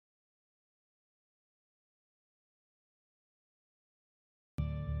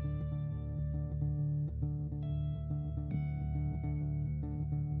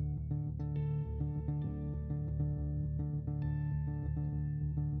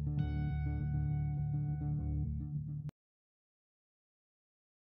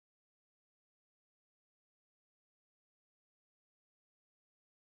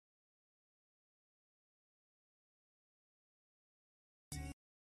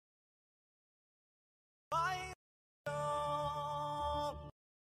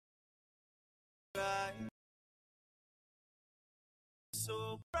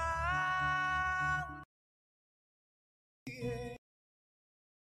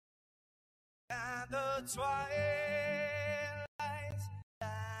the twilight's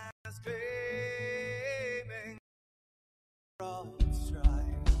last gleaming of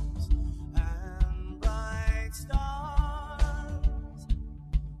stripes and bright stars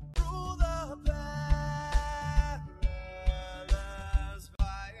through the perilous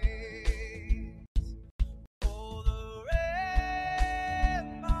fights. Oh, the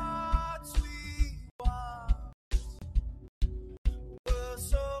ramparts we watched were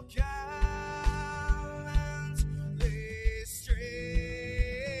so gallantly streaming.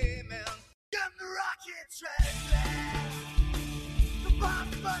 And the rockets restless, the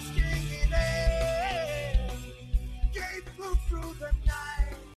bombs bursting in air, gave proof through the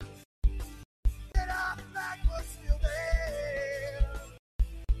night that our flag was still there.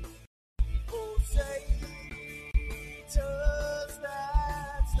 Oh, Satan's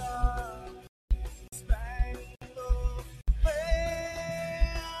that star spangled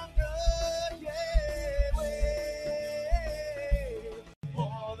banner, yeah, wave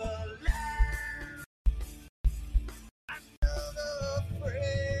for the land under the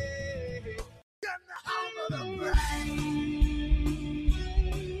fray and the home of the brave.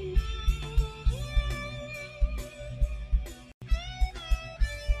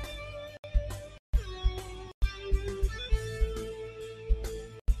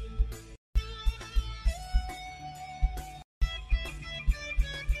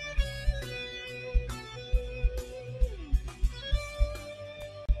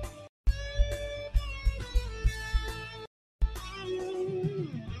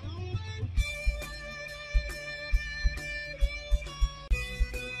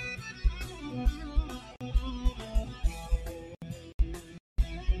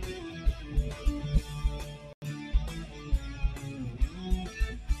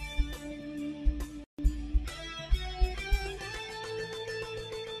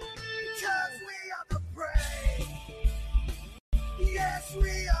 Because we are the brave. Yes,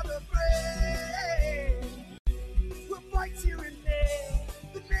 we are the brave. We'll fight here and there.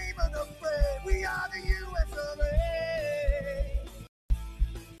 The name of the brave. We are the US of A.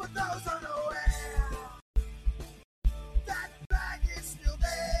 For those unaware, that flag is still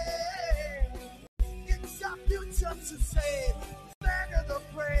there. It's our future to save. Stand of the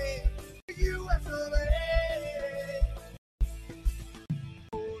brave. The US of A.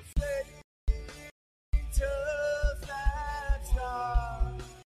 Just that star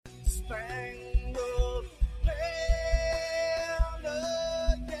spangled banner,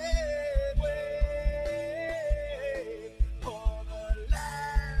 yeah, wave for the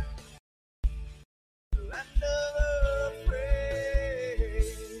land under the fray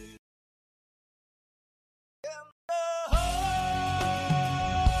and the home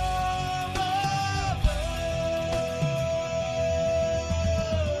of the brave.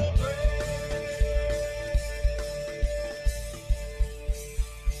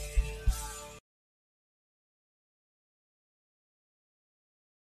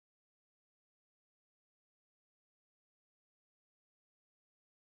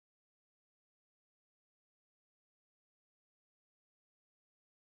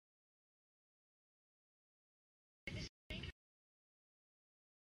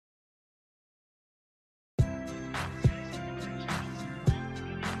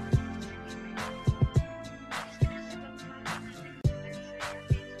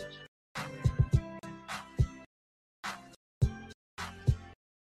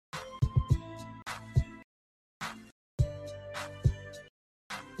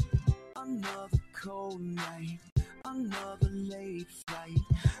 Another cold night, another late flight.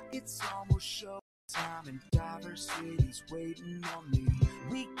 It's almost showtime and diversity's waiting on me.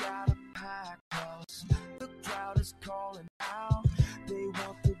 We got a packed house, the crowd is calling out. They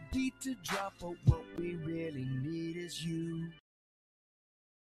want the beat to drop, but what we really need is you.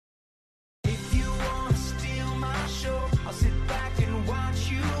 If you wanna steal my show, I'll sit back and watch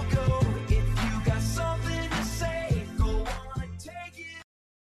you go. If you got something to say, go on and take it.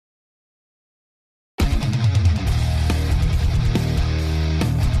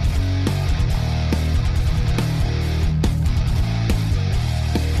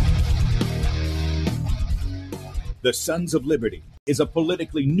 The Sons of Liberty is a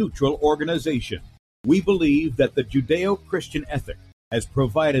politically neutral organization. We believe that the Judeo-Christian ethic has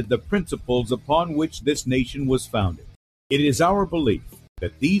provided the principles upon which this nation was founded. It is our belief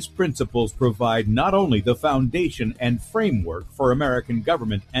that these principles provide not only the foundation and framework for American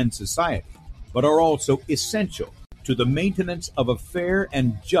government and society, but are also essential to the maintenance of a fair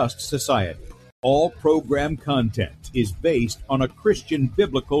and just society. All program content is based on a Christian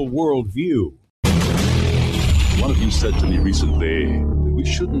biblical worldview. One of you said to me recently that we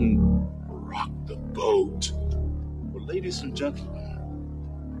shouldn't rock the boat. Well, ladies and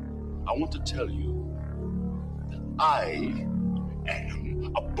gentlemen, I want to tell you that I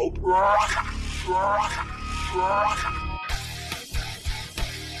am a boat rocker.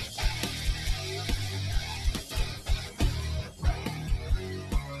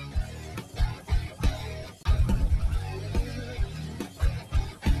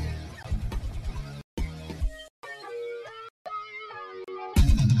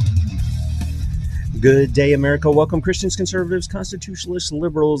 Good day, America. Welcome, Christians, conservatives, constitutionalists,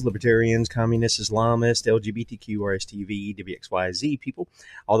 liberals, libertarians, communists, Islamists, LGBTQ, RSTV, WXYZ people,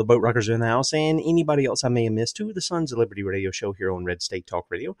 all the boat rockers are in the house, and anybody else I may have missed to the Sons of Liberty radio show here on Red State Talk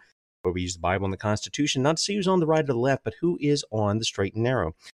Radio, where we use the Bible and the Constitution, not to see who's on the right or the left, but who is on the straight and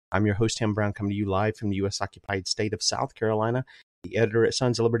narrow. I'm your host, Tim Brown, coming to you live from the U.S.-occupied state of South Carolina, the editor at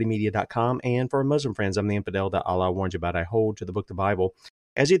sonsoflibertymedia.com, and for our Muslim friends, I'm the infidel that Allah warned you about. I hold to the book, the Bible,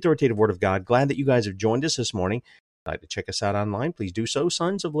 as the authoritative word of God. Glad that you guys have joined us this morning. If you'd like to check us out online, please do so,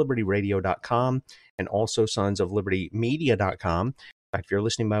 sonsoflibertyradio.com and also sonsoflibertymedia.com. In fact, if you're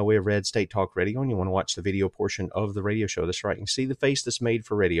listening by way of Red State Talk Radio and you want to watch the video portion of the radio show, that's right, you can see the face that's made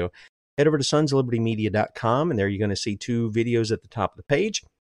for radio. Head over to sonsoflibertymedia.com, and there you're going to see two videos at the top of the page.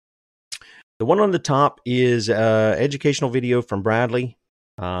 The one on the top is an educational video from Bradley.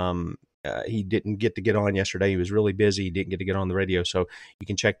 He didn't get to get on yesterday. He was really busy. He didn't get to get on the radio. So you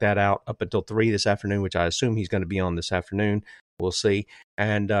can check that out up until 3 this afternoon, which I assume he's going to be on this afternoon. We'll see.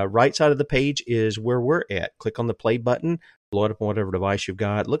 And right side of the page is where we're at. Click on the play button, blow it up on whatever device you've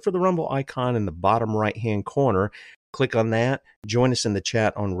got. Look for the Rumble icon in the bottom right-hand corner. Click on that. Join us in the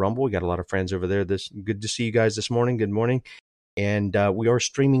chat on Rumble. We got a lot of friends over there. Good to see you guys this morning. Good morning. And we are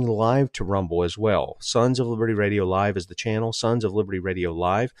streaming live to Rumble as well. Sons of Liberty Radio Live is the channel. Sons of Liberty Radio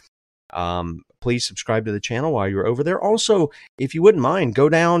Live. Please subscribe to the channel while you're over there. Also, if you wouldn't mind, go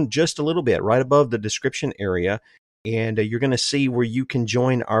down just a little bit right above the description area, and you're going to see where you can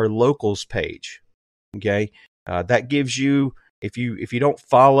join our locals page. Okay, that gives you, if you don't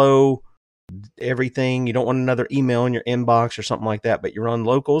follow everything, you don't want another email in your inbox or something like that, but you're on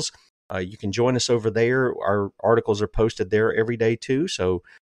locals, you can join us over there. Our articles are posted there every day too, so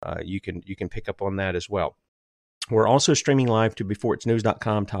you can pick up on that as well. We're also streaming live to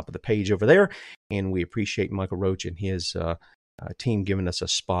beforeitsnews.com, top of the page over there, and we appreciate Michael Roach and his team giving us a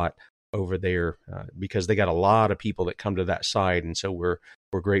spot over there because they got a lot of people that come to that site, and so we're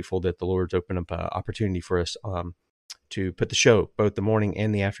grateful that the Lord's opened up an opportunity for us to put the show, both the morning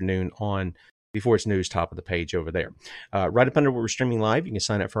and the afternoon, on Before It's News, top of the page over there. Right up under where we're streaming live, you can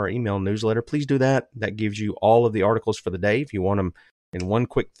sign up for our email newsletter. Please do that. That gives you all of the articles for the day. If you want them in one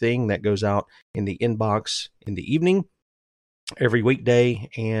quick thing, that goes out in the inbox in the evening, every weekday,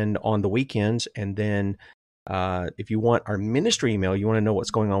 and on the weekends. And then if you want our ministry email, you want to know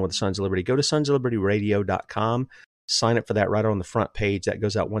what's going on with the Sons of Liberty, go to sonsoflibertyradio.com. Sign up for that right on the front page. That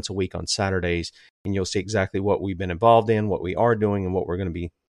goes out once a week on Saturdays, and you'll see exactly what we've been involved in, what we are doing, and what we're going to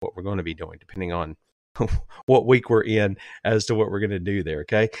be doing, depending on what week we're in as to what we're going to do there.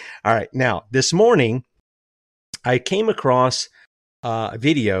 Okay. All right. Now, this morning, I came across a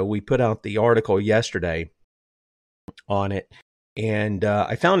video. We put out the article yesterday on it, and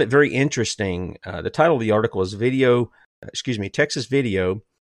I found it very interesting. The title of the article is Texas Video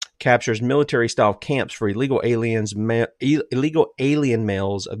Captures Military-Style Camps for Illegal Alien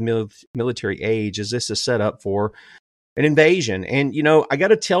Males of Military Age, as this is set up for an invasion. And, I got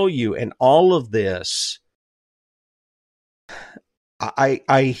to tell you, in all of this,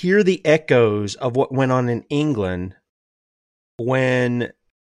 I hear the echoes of what went on in England when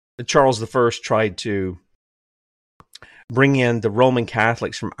Charles I tried to bring in the Roman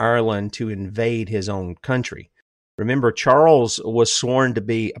Catholics from Ireland to invade his own country. Remember, Charles was sworn to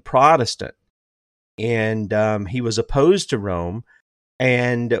be a Protestant, and he was opposed to Rome.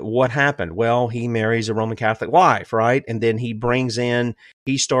 And what happened? Well, he marries a Roman Catholic wife, right? And then he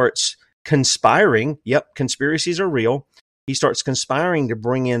starts conspiring. Yep, conspiracies are real. He starts conspiring to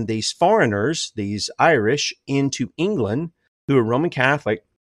bring in these foreigners, these Irish, into England, who are Roman Catholic,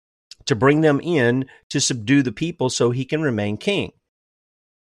 to bring them in to subdue the people so he can remain king.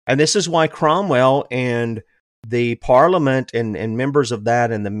 And this is why Cromwell and the Parliament and members of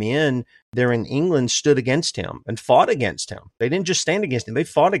that and the men there in England stood against him and fought against him. They didn't just stand against him, they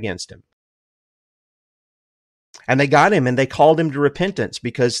fought against him. And they got him, and they called him to repentance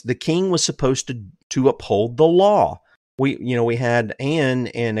because the king was supposed to uphold the law. We had Anne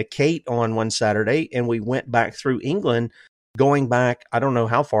and Kate on one Saturday, and we went back through England, going back, I don't know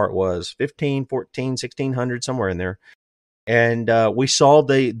how far it was, 15, 14, 1600, somewhere in there. And we saw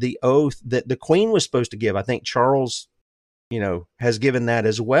the oath that the Queen was supposed to give. I think Charles has given that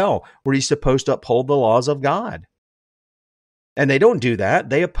as well, where he's supposed to uphold the laws of God. And they don't do that.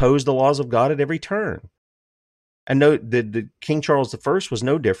 They oppose the laws of God at every turn. And no, the King Charles I was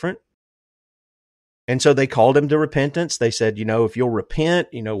no different. And so they called him to repentance. They said, if you'll repent,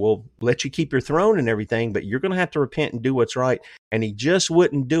 we'll let you keep your throne and everything, but you're going to have to repent and do what's right. And he just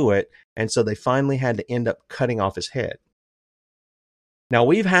wouldn't do it. And so they finally had to end up cutting off his head. Now,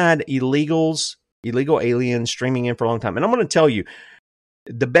 we've had illegal aliens streaming in for a long time. And I'm going to tell you,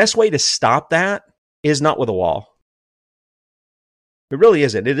 the best way to stop that is not with a wall. It really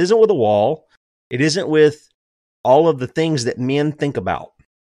isn't. It isn't with a wall. It isn't with all of the things that men think about.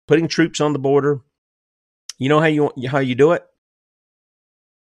 Putting troops on the border. You know how you do it?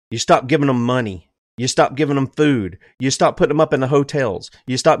 You stop giving them money. You stop giving them food. You stop putting them up in the hotels.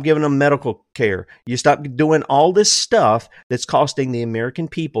 You stop giving them medical care. You stop doing all this stuff that's costing the American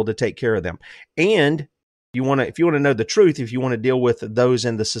people to take care of them. And if you want to know the truth, if you want to deal with those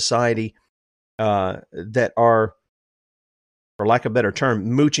in the society that are, for lack of a better term,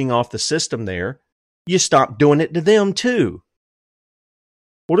 mooching off the system there, you stop doing it to them too.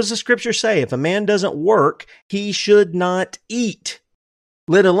 What does the scripture say? If a man doesn't work, he should not eat,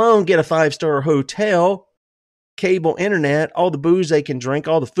 let alone get a 5-star hotel, cable internet, all the booze they can drink,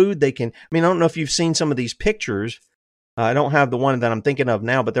 all the food they can. I don't know if you've seen some of these pictures. I don't have the one that I'm thinking of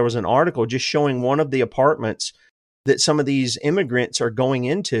now, but there was an article just showing one of the apartments that some of these immigrants are going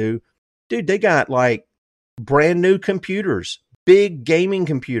into. Dude, they got like brand new computers, big gaming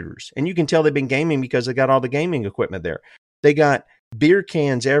computers. And you can tell they've been gaming because they got all the gaming equipment there. They got beer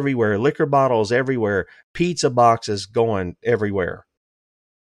cans everywhere, liquor bottles everywhere, pizza boxes going everywhere.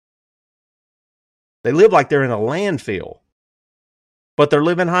 They live like they're in a landfill, but they're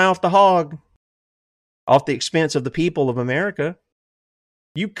living high off the hog, off the expense of the people of America.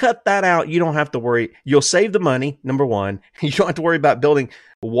 You cut that out, you don't have to worry. You'll save the money, number one. You don't have to worry about building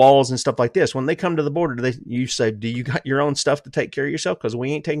walls and stuff like this. When they come to the border, you say, do you got your own stuff to take care of yourself? Because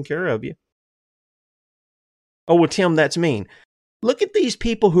we ain't taking care of you. Oh, well, Tim, that's mean. Look at these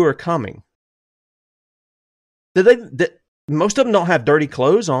people who are coming. Most of them don't have dirty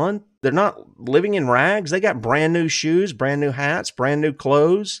clothes on. They're not living in rags. They got brand new shoes, brand new hats, brand new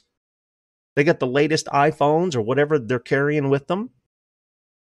clothes. They got the latest iPhones or whatever they're carrying with them.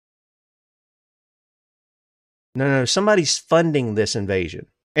 No, somebody's funding this invasion.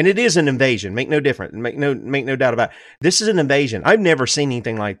 And it is an invasion. Make no doubt about it. This is an invasion. I've never seen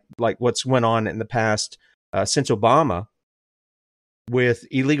anything like what's went on in the past since Obama, with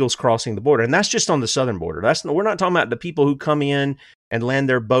illegals crossing the border. And that's just on the southern border. We're not talking about the people who come in and land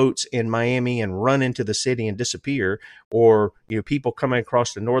their boats in Miami and run into the city and disappear, or people coming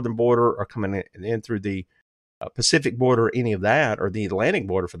across the northern border or coming in through the Pacific border, any of that, or the Atlantic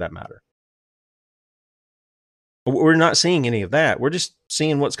border for that matter. We're not seeing any of that. We're just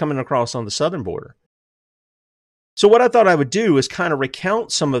seeing what's coming across on the southern border. So what I thought I would do is kind of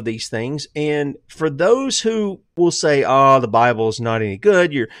recount some of these things. And for those who will say, oh, the Bible's not any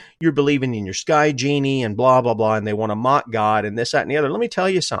good, you're believing in your sky genie and blah, blah, blah, and they want to mock God and this, that, and the other. Let me tell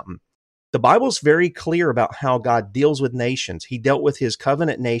you something. The Bible's very clear about how God deals with nations. He dealt with his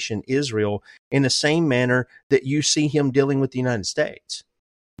covenant nation, Israel, in the same manner that you see him dealing with the United States.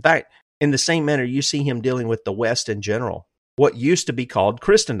 In fact, in the same manner you see him dealing with the West in general, what used to be called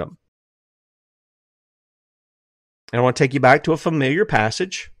Christendom. And I want to take you back to a familiar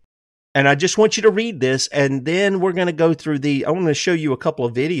passage. And I just want you to read this. And then we're going to go through I want to show you a couple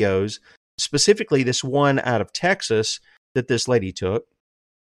of videos, specifically this one out of Texas that this lady took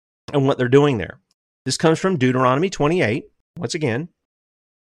and what they're doing there. This comes from Deuteronomy 28, once again,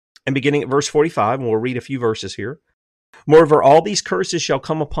 and beginning at verse 45. And we'll read a few verses here. Moreover, all these curses shall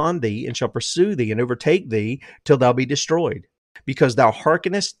come upon thee and shall pursue thee and overtake thee till thou be destroyed, because thou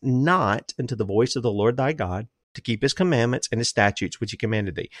hearkenest not unto the voice of the Lord thy God, to keep his commandments and his statutes, which he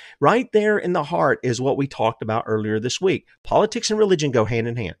commanded thee. Right there in the heart is what we talked about earlier this week. Politics and religion go hand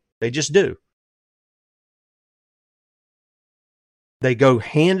in hand. They just do. They go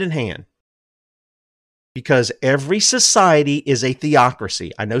hand in hand. Because every society is a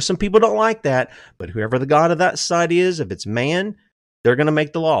theocracy. I know some people don't like that, but whoever the God of that society is, if it's man, they're going to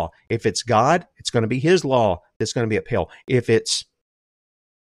make the law. If it's God, it's going to be his law that's going to be upheld. If it's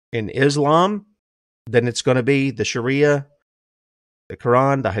in Islam, then it's going to be the Sharia, the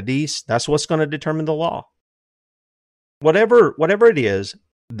Quran, the Hadith. That's what's going to determine the law. Whatever it is,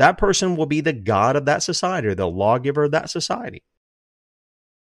 that person will be the God of that society, or the lawgiver of that society.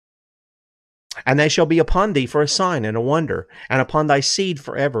 And they shall be upon thee for a sign and a wonder, and upon thy seed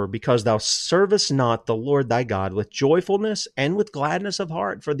forever, because thou servest not the Lord thy God with joyfulness and with gladness of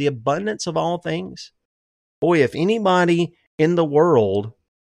heart for the abundance of all things. Boy, if anybody in the world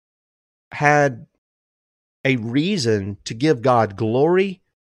had a reason to give God glory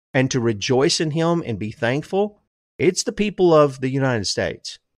and to rejoice in him and be thankful, it's the people of the United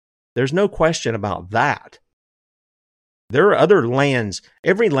States. There's no question about that. There are other lands,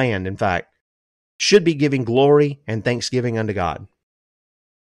 every land, in fact, should be giving glory and thanksgiving unto God.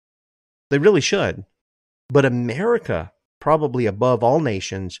 They really should. But America, probably above all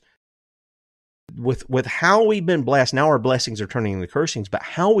nations, with how we've been blessed, now our blessings are turning into cursings, but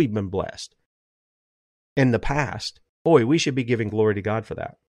how we've been blessed in the past, boy, we should be giving glory to God for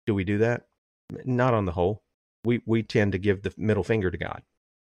that. Do we do that? Not on the whole. We tend to give the middle finger to God.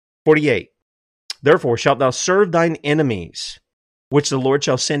 48. Therefore shalt thou serve thine enemies, which the Lord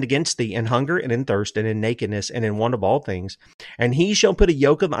shall send against thee in hunger and in thirst and in nakedness and in want of all things. And he shall put a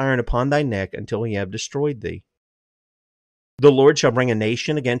yoke of iron upon thy neck until he have destroyed thee. The Lord shall bring a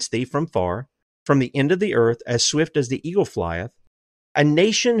nation against thee from far, from the end of the earth, as swift as the eagle flieth, a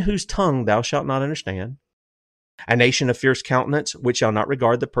nation whose tongue thou shalt not understand, a nation of fierce countenance, which shall not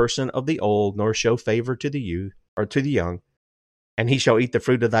regard the person of the old, nor show favor to the youth or to the young. And he shall eat the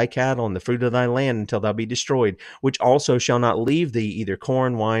fruit of thy cattle and the fruit of thy land until thou be destroyed, which also shall not leave thee either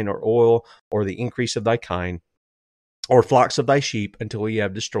corn, wine, or oil, or the increase of thy kind, or flocks of thy sheep, until he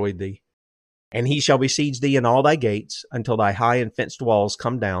have destroyed thee. And he shall besiege thee in all thy gates, until thy high and fenced walls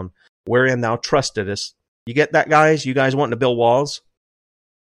come down, wherein thou trustedest. You get that, guys? You guys wanting to build walls?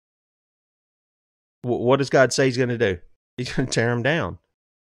 What does God say he's going to do? He's going to tear them down.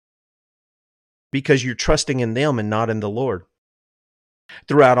 Because you're trusting in them and not in the Lord.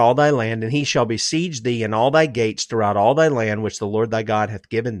 Throughout all thy land, and he shall besiege thee in all thy gates throughout all thy land, which the Lord thy God hath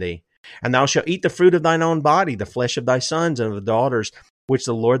given thee. And thou shalt eat the fruit of thine own body, the flesh of thy sons and of the daughters, which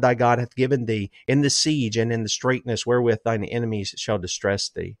the Lord thy God hath given thee, in the siege and in the straitness wherewith thine enemies shall distress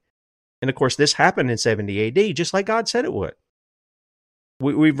thee. And of course, this happened in 70 AD, just like God said it would.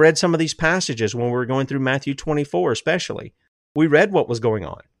 We've read some of these passages when we were going through Matthew 24, especially. We read what was going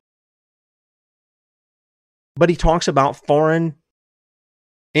on. But he talks about foreign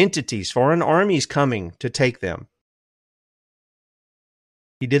entities, foreign armies coming to take them.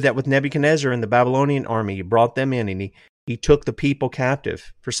 He did that with Nebuchadnezzar and the Babylonian army. He brought them in, and he took the people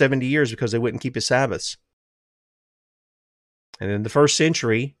captive for 70 years because they wouldn't keep his Sabbaths. And in the first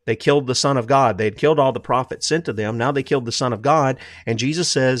century, they killed the Son of God. They had killed all the prophets sent to them. Now they killed the Son of God. And Jesus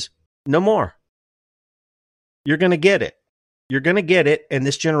says, no more. You're going to get it. You're going to get it, and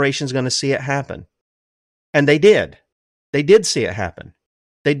this generation's going to see it happen. And they did. They did see it happen.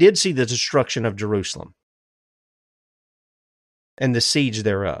 They did see the destruction of Jerusalem and the siege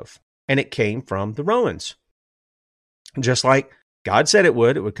thereof. And it came from the Romans. Just like God said it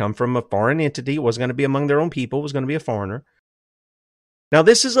would come from a foreign entity. It wasn't going to be among their own people. It was going to be a foreigner. Now,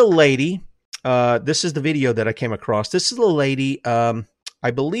 this is a lady. This is the video that I came across. This is a lady. I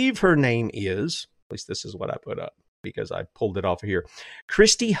believe her name is, at least this is what I put up because I pulled it off of here,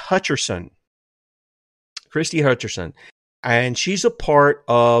 Christy Hutcherson. Christy Hutcherson. And she's a part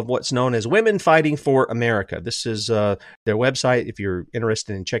of what's known as Women Fighting for America. This is their website. If you're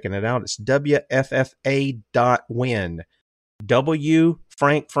interested in checking it out, it's WFFA.win.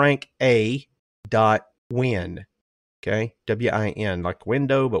 WFrankA.win. Okay, WIN, like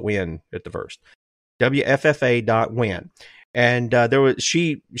window, but win at the first. WFFA.win. And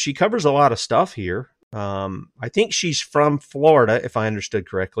she covers a lot of stuff here. I think she's from Florida, if I understood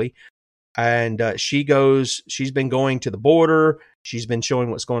correctly. And she's been going to the border. She's been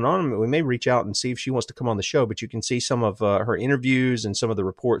showing what's going on. We may reach out and see if she wants to come on the show, but you can see some of her interviews and some of the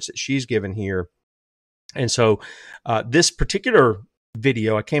reports that she's given here. And so this particular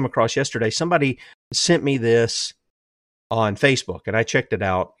video I came across yesterday, somebody sent me this on Facebook, and I checked it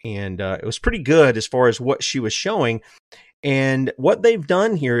out, and it was pretty good as far as what she was showing. And what they've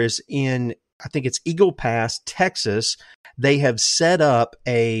done here is I think it's Eagle Pass, Texas, they have set up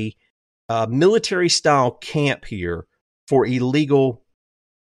a military-style camp here for illegal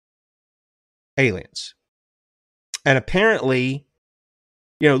aliens. And apparently,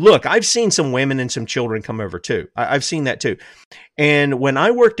 look, I've seen some women and some children come over too. I've seen that too. And when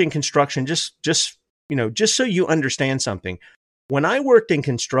I worked in construction, just so you understand something, when I worked in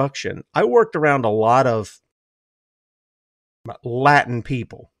construction, I worked around a lot of Latin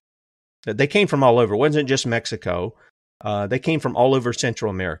people. They came from all over. It wasn't just Mexico. They came from all over Central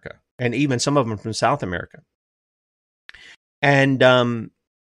America, and even some of them from South America. And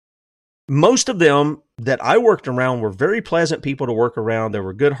most of them that I worked around were very pleasant people to work around. They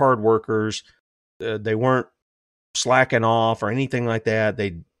were good, hard workers. They weren't slacking off or anything like that.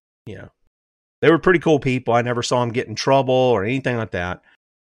 They were pretty cool people. I never saw them get in trouble or anything like that.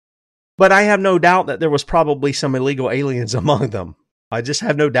 But I have no doubt that there was probably some illegal aliens among them. I just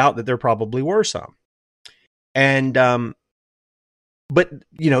have no doubt that there probably were some. And, but,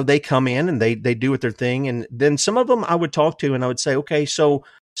 you know, they come in and they do their thing. And then some of them I would talk to and I would say, okay, so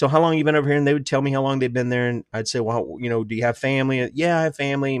how long you been over here? And they would tell me how long they've been there. And I'd say, well, you know, do you have family? Yeah, I have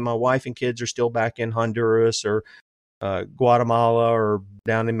family. My wife and kids are still back in Honduras or Guatemala or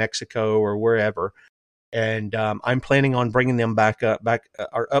down in Mexico or wherever. And I'm planning on bringing them back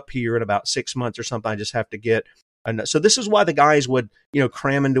up here in about 6 months or something. I just have to get. And so this is why the guys would, you know,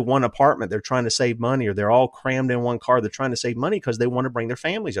 cram into one apartment. They're trying to save money, or they're all crammed in one car. They're trying to save money because they want to bring their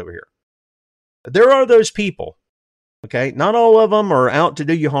families over here. There are those people. Okay, not all of them are out to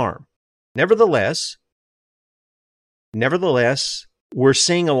do you harm. Nevertheless, we're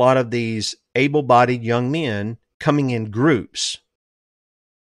seeing a lot of these able-bodied young men coming in groups,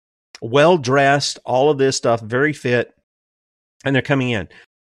 well-dressed, all of this stuff, very fit, and they're coming in.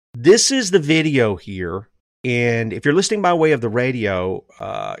 This is the video here, and if you're listening by way of the radio,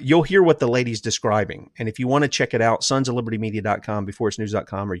 you'll hear what the lady's describing. And if you want to check it out, sonsoflibertymedia.com,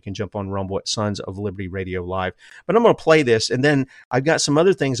 beforeitsnews.com, or you can jump on Rumble at Sons of Liberty Radio Live. But I'm going to play this, and then I've got some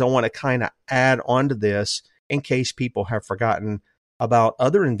other things I want to kind of add onto this in case people have forgotten about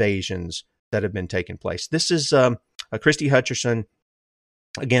other invasions that have been taking place. This is Christy Hutcherson,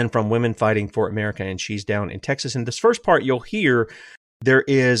 again, from Women Fighting for America, and she's down in Texas. In this first part, you'll hear there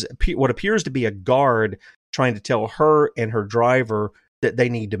is what appears to be a guard trying to tell her and her driver that they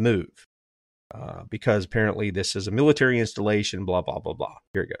need to move because apparently this is a military installation, blah, blah, blah, blah.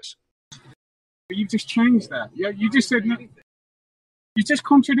 Here it goes. But you've just changed that. Yeah, you just said no. You just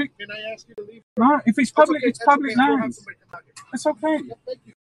contradict. Can I ask you to leave? No, if it's public, okay, it's public okay. lands. That's okay.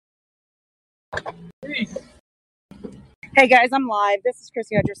 Hey guys, I'm live. This is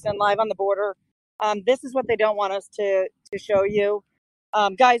Chrissy Hutcherson live on the border. This is what they don't want us to show you.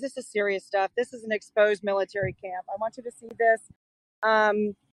 Guys, this is serious stuff. This is an exposed military camp. I want you to see this.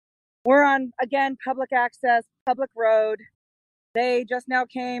 We're on, again, public access, public road. They just now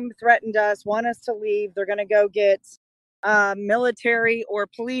came, threatened us, want us to leave. They're going to go get military or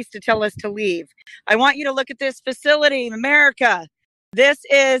police to tell us to leave. I want you to look at this facility, America. This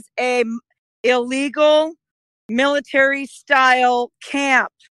is a illegal military style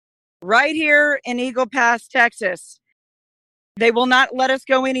camp right here in Eagle Pass, Texas. They will not let us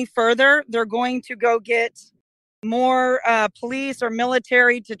go any further. They're going to go get more police or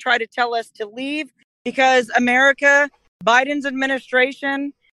military to try to tell us to leave because America, Biden's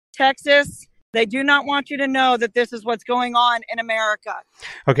administration, Texas, they do not want you to know that this is what's going on in America.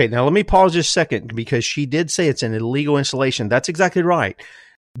 Okay, now let me pause just a second because she did say it's an illegal installation. That's exactly right.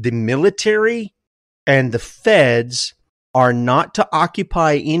 The military and the feds are not to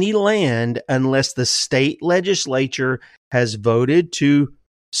occupy any land unless the state legislature has voted to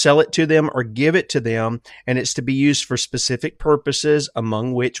sell it to them or give it to them, and it's to be used for specific purposes,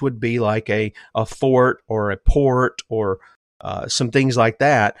 among which would be like a fort or a port or some things like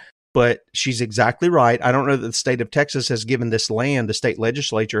that. But she's exactly right. I don't know that the state of Texas has given this land. The state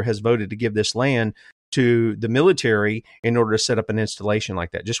legislature has voted to give this land to the military in order to set up an installation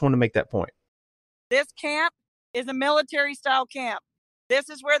like that. Just want to make that point. This camp is a military style camp. This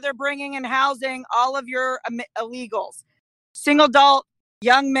is where they're bringing and housing all of your illegals, single adult,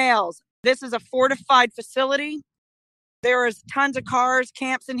 young males. This is a fortified facility. There is tons of cars,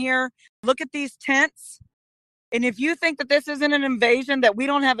 camps in here. Look at these tents. And if you think that this isn't an invasion, that we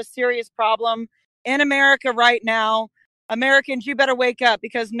don't have a serious problem in America right now, Americans, you better wake up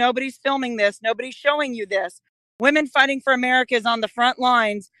because nobody's filming this. Nobody's showing you this. Women Fighting for America is on the front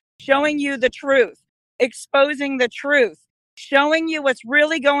lines, showing you the truth, exposing the truth, showing you what's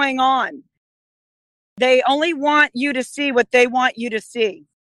really going on. They only want you to see what they want you to see.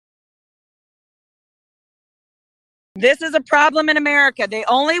 This is a problem in America. They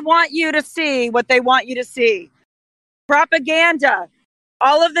only want you to see what they want you to see. Propaganda,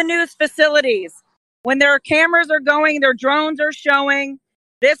 all of the news facilities, when their cameras are going, their drones are showing,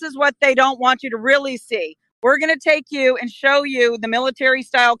 this is what they don't want you to really see. We're going to take you and show you the military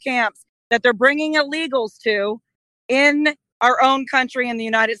style camps that they're bringing illegals to in our own country in the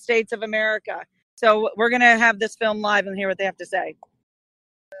United States of America. So we're going to have this film live and hear what they have to say.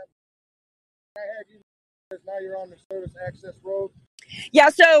 Now you're on the service access road. Yeah,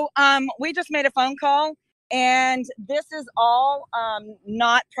 so we just made a phone call, and this is all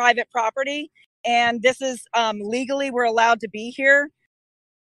not private property, and this is legally we're allowed to be here.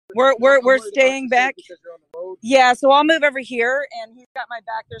 We're staying back. Yeah, so I'll move over here, and he's got my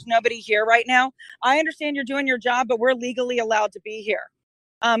back. There's nobody here right now. I understand you're doing your job, but we're legally allowed to be here.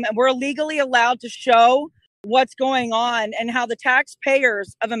 And we're legally allowed to show what's going on and how the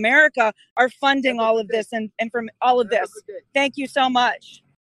taxpayers of America are funding all of this and from all of this. Thank you so much.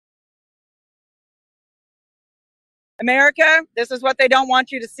 America, this is what they don't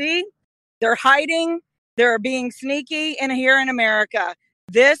want you to see. They're hiding. They're being sneaky in here in America.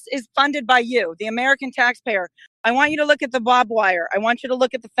 This is funded by you, the American taxpayer. I want you to look at the barbed wire. I want you to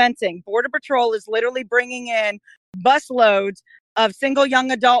look at the fencing. Border Patrol is literally bringing in busloads of single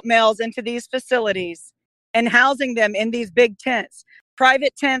young adult males into these facilities and housing them in these big tents,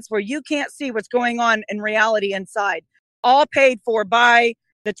 private tents where you can't see what's going on in reality inside, all paid for by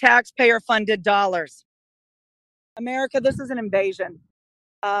the taxpayer-funded dollars. America, this is an invasion.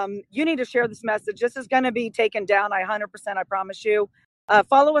 You need to share this message. This is going to be taken down. 100%, I promise you.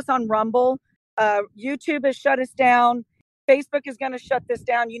 Follow us on Rumble. YouTube has shut us down. Facebook is going to shut this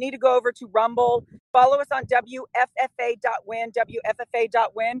down. You need to go over to Rumble. Follow us on WFFA.win,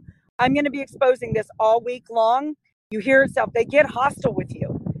 WFFA.win. I'm going to be exposing this all week long. You hear itself. They get hostile with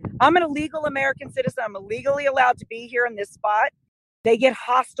you. I'm an illegal American citizen. I'm illegally allowed to be here in this spot. They get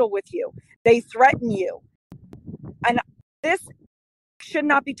hostile with you. They threaten you. And this should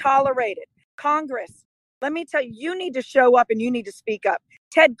not be tolerated. Congress, let me tell you, you need to show up and you need to speak up.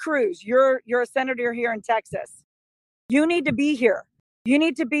 Ted Cruz, you're a senator here in Texas. You need to be here. You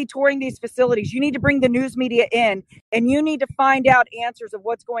need to be touring these facilities. You need to bring the news media in, and you need to find out answers of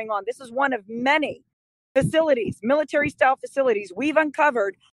what's going on. This is one of many facilities, military-style facilities we've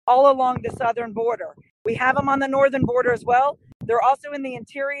uncovered all along the southern border. We have them on the northern border as well. They're also in the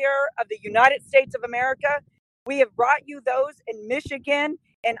interior of the United States of America. We have brought you those in Michigan,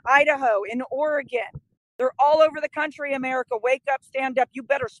 in Idaho, in Oregon. They're all over the country, America. Wake up, stand up. You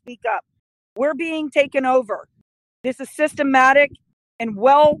better speak up. We're being taken over. This is systematic and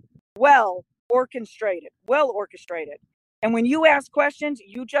well orchestrated. And when you ask questions,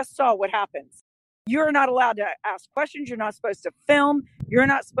 you just saw what happens. You're not allowed to ask questions. You're not supposed to film. You're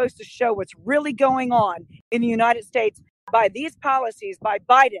not supposed to show what's really going on in the United States by these policies, by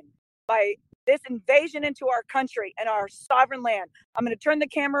Biden, by this invasion into our country and our sovereign land. I'm going to turn the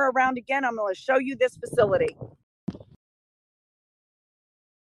camera around again. I'm going to show you this facility.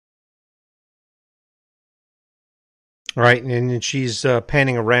 All right, and she's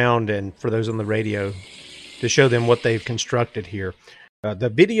panning around, and for those on the radio, to show them what they've constructed here. The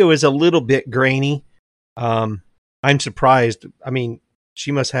video is a little bit grainy. I'm surprised. I mean,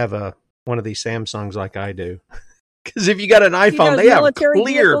 she must have one of these Samsungs like I do. Because if you got an iPhone, they have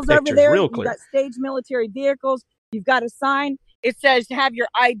clear pictures, real clear. You've got staged military vehicles. You've got a sign. It says to have your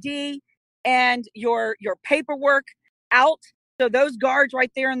ID and your paperwork out. So those guards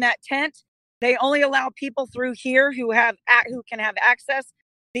right there in that tent, they only allow people through here who can have access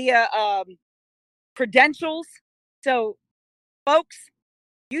via credentials. So, folks,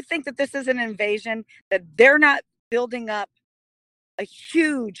 you think that this is an invasion, that they're not building up a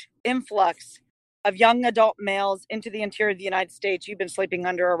huge influx of young adult males into the interior of the United States. You've been sleeping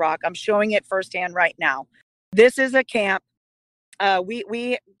under a rock. I'm showing it firsthand right now. This is a camp.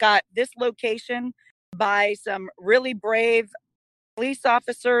 We got this location by some really brave police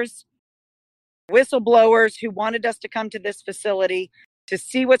officers, whistleblowers who wanted us to come to this facility to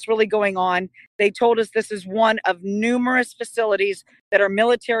see what's really going on. They told us this is one of numerous facilities that are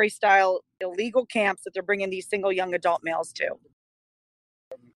military-style illegal camps that they're bringing these single young adult males to.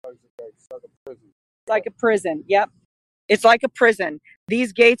 Like a prison. Yep. It's like a prison.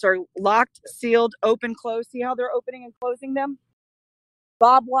 These gates are locked, sealed, open, closed. See how they're opening and closing them?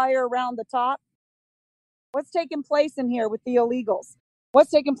 Barbed wire around the top. What's taking place in here with the illegals?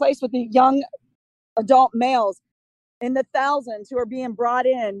 What's taking place with the young adult males in the thousands who are being brought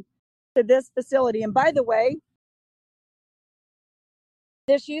in to this facility? And by the way,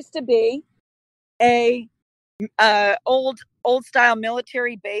 this used to be a old style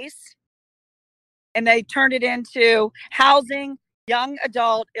military base, and they turned it into housing young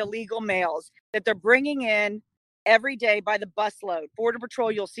adult illegal males that they're bringing in every day by the busload. Border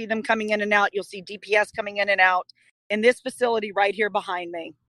Patrol, you'll see them coming in and out. You'll see DPS coming in and out in this facility right here behind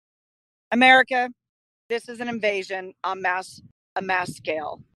me. America, this is an invasion on a mass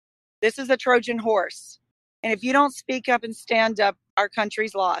scale. This is a Trojan horse. And if you don't speak up and stand up, our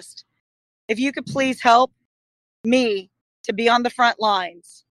country's lost. If you could please help me to be on the front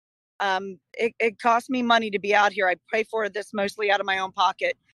lines. It costs me money to be out here. I pay for this mostly out of my own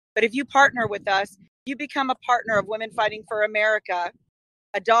pocket. But if you partner with us, you become a partner of Women Fighting for America.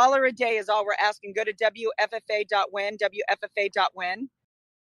 $1 a day is all we're asking. Go to WFFA.win, WFFA.win.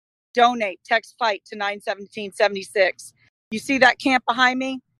 Donate, text FIGHT to 91776. You see that camp behind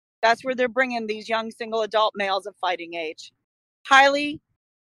me? That's where they're bringing these young single adult males of fighting age. Highly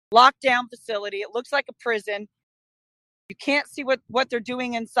locked down facility. It looks like a prison. You can't see what they're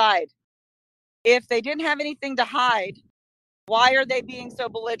doing inside. If they didn't have anything to hide, why are they being so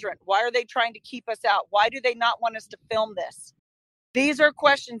belligerent? Why are they trying to keep us out? Why do they not want us to film this? These are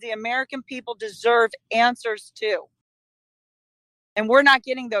questions the American people deserve answers to. And we're not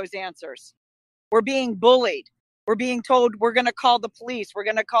getting those answers. We're being bullied. We're being told we're going to call the police. We're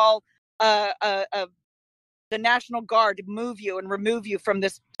going to call the National Guard to move you and remove you from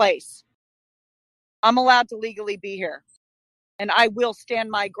this place. I'm allowed to legally be here. And I will stand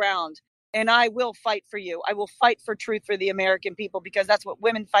my ground. And I will fight for you. I will fight for truth for the American people, because that's what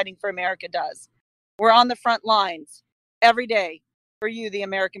Women Fighting for America does. We're on the front lines every day for you, the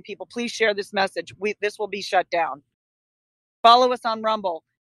American people. Please share this message. This will be shut down. Follow us on Rumble.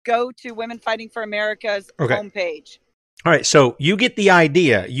 Go to Women Fighting for America's homepage. All right, so you get the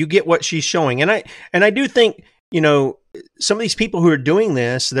idea. You get what she's showing. And I do think, some of these people who are doing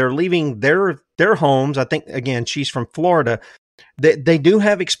this, they're leaving their homes. I think, again, she's from Florida. They do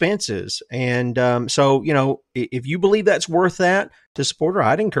have expenses. And so, if you believe that's worth that to support her,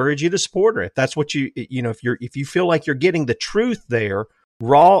 I'd encourage you to support her. If that's what if you feel like you're getting the truth there,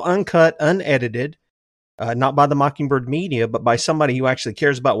 raw, uncut, unedited, not by the Mockingbird media, but by somebody who actually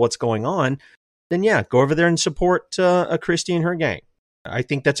cares about what's going on, then yeah, go over there and support Christy and her gang. I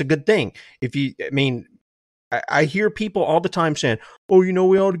think that's a good thing. I hear people all the time saying, oh,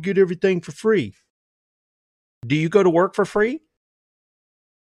 we ought to get everything for free. Do you go to work for free?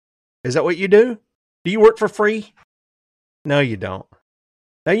 Is that what you do? Do you work for free? No, you don't.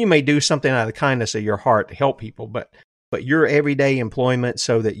 Now, you may do something out of the kindness of your heart to help people, but your everyday employment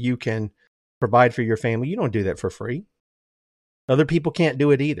so that you can provide for your family, you don't do that for free. Other people can't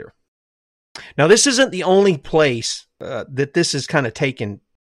do it either. Now, this isn't the only place that this is kind of taken.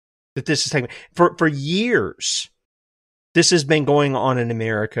 That this is taken for years. This has been going on in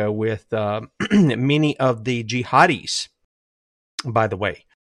America with many of the jihadis. By the way,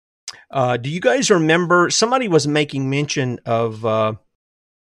 do you guys remember somebody was making mention of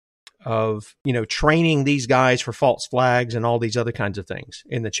training these guys for false flags and all these other kinds of things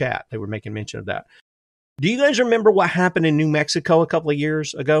in the chat? They were making mention of that. Do you guys remember what happened in New Mexico a couple of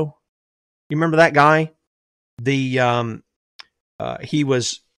years ago? You remember that guy?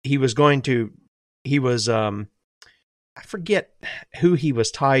 I forget who he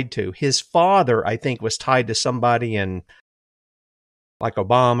was tied to. His father, I think, was tied to somebody in like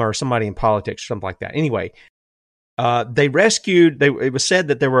Obama or somebody in politics or something like that. Anyway, it was said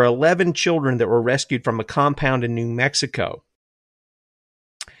that there were 11 children that were rescued from a compound in New Mexico.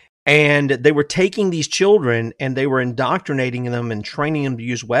 And they were taking these children and they were indoctrinating them and training them to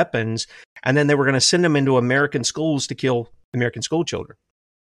use weapons. And then they were going to send them into American schools to kill American school children.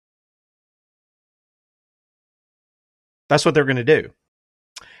 That's what they're going to do.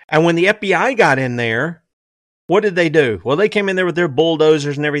 And when the FBI got in there, what did they do? Well, they came in there with their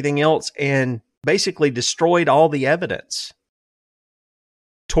bulldozers and everything else and basically destroyed all the evidence.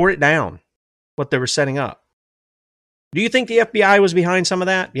 Tore it down, what they were setting up. Do you think the FBI was behind some of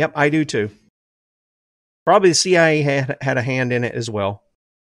that? Yep, I do too. Probably the CIA had a hand in it as well.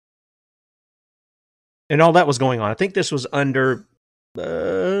 And all that was going on. I think this was under,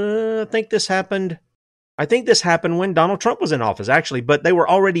 I think this happened when Donald Trump was in office, actually, but they were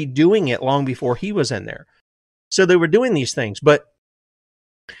already doing it long before he was in there. So they were doing these things, but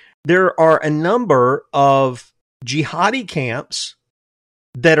there are a number of jihadi camps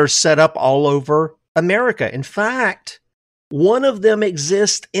that are set up all over America. In fact, one of them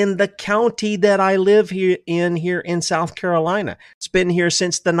exists in the county that I live here in South Carolina. It's been here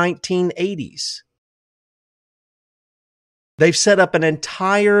since the 1980s. They've set up an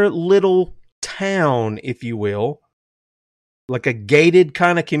entire little town, if you will, like a gated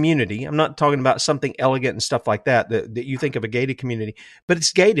kind of community. I'm not talking about something elegant and stuff like that you think of a gated community, but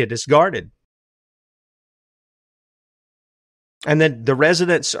it's gated, it's guarded. And then the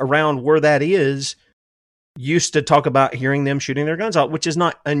residents around where that is used to talk about hearing them shooting their guns out, which is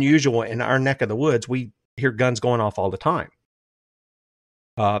not unusual in our neck of the woods. We hear guns going off all the time.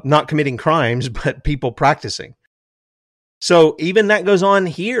 Not committing crimes, but people practicing. So even that goes on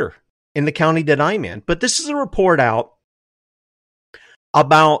here in the county that I'm in. But this is a report out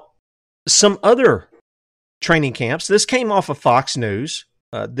about some other training camps. This came off of Fox News.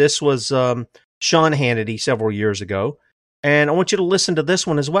 This was Sean Hannity several years ago. And I want you to listen to this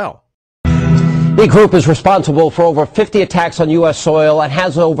one as well. The group is responsible for over 50 attacks on U.S. soil and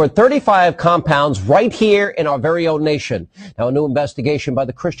has over 35 compounds right here in our very own nation. Now, a new investigation by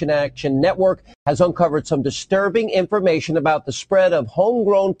the Christian Action Network has uncovered some disturbing information about the spread of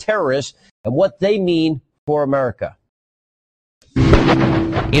homegrown terrorists and what they mean for America.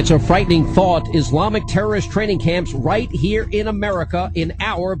 It's a frightening thought. Islamic terrorist training camps right here in America in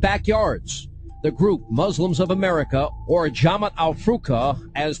our backyards. The group Muslims of America, or Jamaat al-Furqa,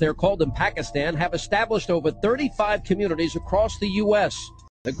 as they're called in Pakistan, have established over 35 communities across the U.S.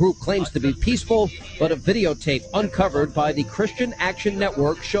 The group claims to be peaceful, but a videotape uncovered by the Christian Action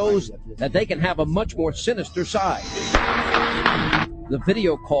Network shows that they can have a much more sinister side. The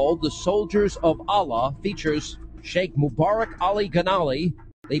video, called The Soldiers of Allah, features Sheikh Mubarak Ali Ghanali,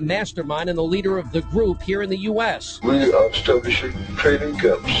 the mastermind and the leader of the group here in the U.S. We are establishing training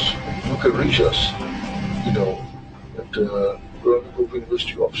camps. You can reach us, at Vernon Group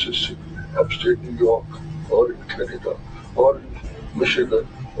University offices in upstate New York, or in Canada, or in Michigan,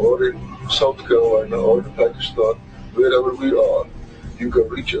 or in South Carolina, or in Pakistan, wherever we are, you can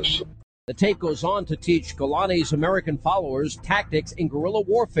reach us. The tape goes on to teach Ghalani's American followers tactics in guerrilla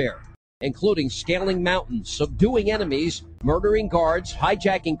warfare, including scaling mountains, subduing enemies, murdering guards,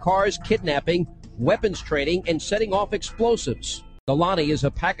 hijacking cars, kidnapping, weapons training, and setting off explosives. Ghalani is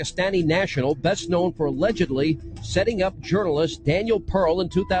a Pakistani national best known for allegedly setting up journalist Daniel Pearl in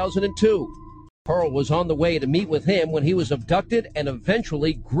 2002. Pearl was on the way to meet with him when he was abducted and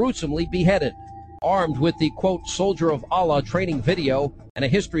eventually gruesomely beheaded. Armed with the, quote, Soldier of Allah training video and a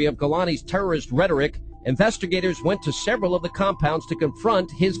history of Ghalani's terrorist rhetoric, investigators went to several of the compounds to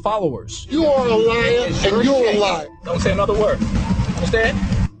confront his followers. You are a liar, and you're a liar. Don't say another word. Understand?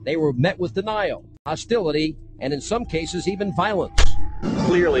 They were met with denial, hostility, and in some cases even violence.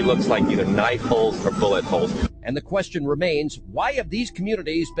 Clearly looks like either knife holes or bullet holes. And the question remains, why have these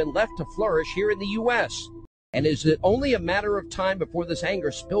communities been left to flourish here in the U.S.? And is it only a matter of time before this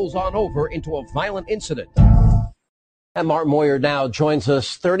anger spills on over into a violent incident? And Martin Moyer now joins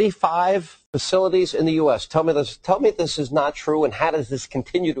us. 35 facilities in the U.S. Tell me this is not true, and how does this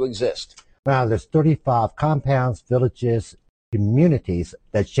continue to exist? Well, there's 35 compounds, villages, communities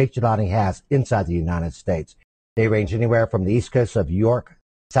that Sheikh Jilani has inside the United States. They range anywhere from the east coast of New York,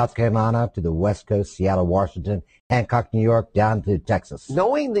 South Carolina, to the west coast, Seattle, Washington, Hancock, New York, down to Texas.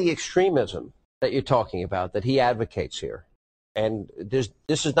 Knowing the extremism that you're talking about, that he advocates here, and this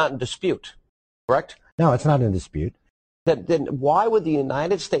is not in dispute, correct? No, it's not in dispute. Then why would the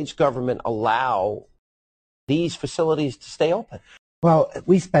United States government allow these facilities to stay open? Well,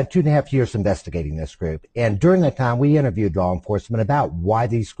 we spent 2.5 years investigating this group, and during that time, we interviewed law enforcement about why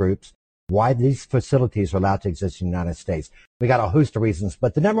these facilities are allowed to exist in the United States. We got a host of reasons,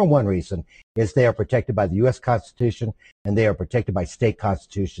 but the number one reason is they are protected by the U.S. Constitution, and they are protected by state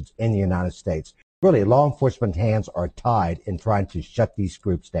constitutions in the United States. Really, law enforcement hands are tied in trying to shut these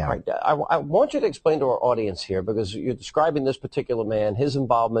groups down. Right. I want you to explain to our audience here, because you're describing this particular man, his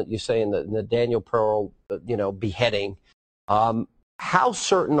involvement, you say, in the Daniel Pearl, beheading. How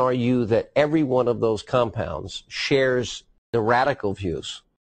certain are you that every one of those compounds shares the radical views?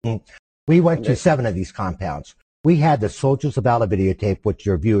 We went to 7 of these compounds. We had the Soldiers of Allah videotape, which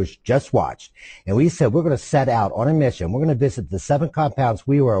your viewers just watched. And we said we're going to set out on a mission. We're going to visit the 7 compounds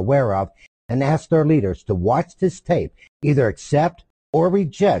we were aware of and ask their leaders to watch this tape, either accept or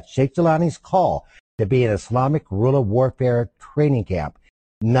reject Sheikh Jilani's call to be an Islamic guerrilla warfare training camp.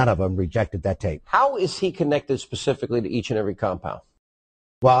 None of them rejected that tape. How is he connected specifically to each and every compound?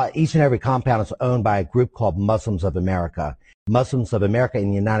 Well, each and every compound is owned by a group called Muslims of America. Muslims of America in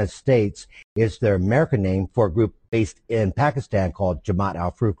the United States is their American name for a group based in Pakistan called Jamaat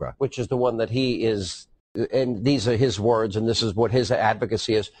al-Furqa. Which is the one that he is, and these are his words, and this is what his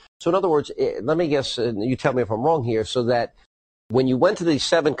advocacy is. So in other words, let me guess, and you tell me if I'm wrong here, so that when you went to these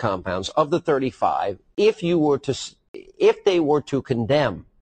 7 compounds of the 35, if they were to condemn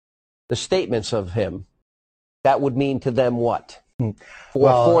the statements of him, that would mean to them what?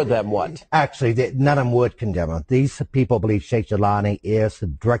 For them what? Actually, none of them would condemn him. These people believe Sheikh Jilani is the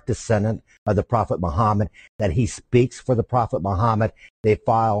direct descendant of the Prophet Muhammad, that he speaks for the Prophet Muhammad. They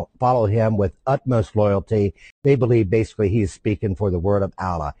follow him with utmost loyalty. They believe basically he is speaking for the word of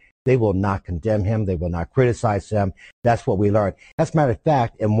Allah. They will not condemn him. They will not criticize him. That's what we learned. As a matter of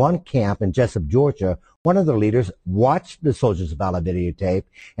fact, in one camp in Jessup, Georgia, one of the leaders watched the Soldiers of Allah videotape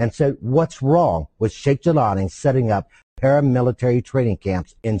and said, what's wrong with Sheikh Jilani setting up paramilitary training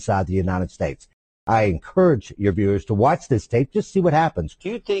camps inside the United States? I encourage your viewers to watch this tape, just see what happens. Do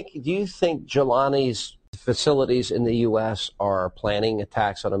you think Jilani's facilities in the U.S. are planning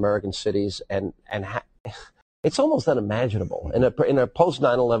attacks on American cities, and it's almost unimaginable in a post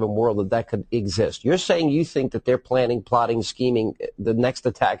 9/11 world that could exist? You're saying you think that they're planning, plotting, scheming the next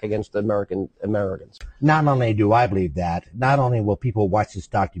attack against Americans? Not only do I believe that, not only will people watch this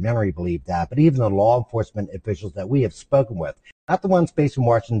documentary believe that, but even the law enforcement officials that we have spoken with, not the ones based in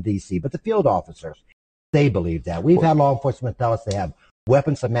Washington, D.C., but the field officers, they believe that. We've had law enforcement tell us they have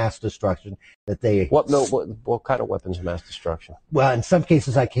weapons of mass destruction that they... What kind of weapons of mass destruction? Well, in some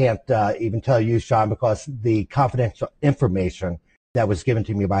cases, I can't even tell you, Sean, because the confidential information that was given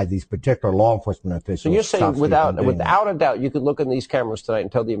to me by these particular law enforcement officials... So you're saying without a doubt, you could look in these cameras tonight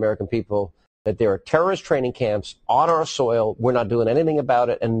and tell the American people that there are terrorist training camps on our soil. We're not doing anything about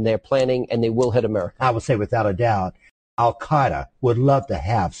it, and they're planning, and they will hit America. I would say without a doubt, Al-Qaeda would love to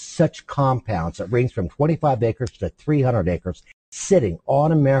have such compounds that range from 25 acres to 300 acres sitting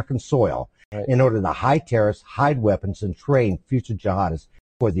on American soil in order to hide terrorists, hide weapons, and train future jihadists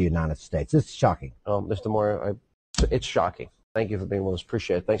for the United States. It's shocking. Mr. Moore, it's shocking. Thank you for being with us.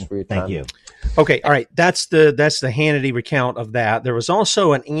 Appreciate it. Thanks for your time. Thank you. Okay, all right. That's the Hannity recount of that. There was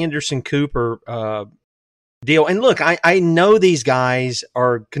also an Anderson Cooper deal. And look, I know these guys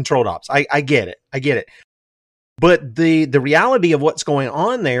are controlled ops. I get it. But the reality of what's going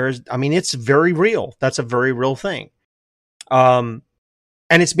on there is, I mean, it's very real. That's a very real thing. And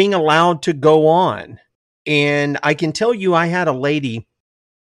it's being allowed to go on. And I can tell you, I had a lady,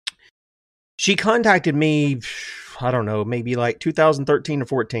 she contacted me, I don't know, maybe like 2013 or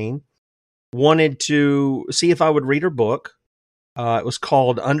 14, wanted to see if I would read her book. It was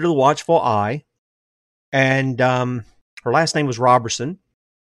called Under the Watchful Eye. And her last name was Robertson.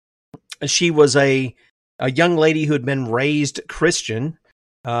 She was a young lady who had been raised Christian,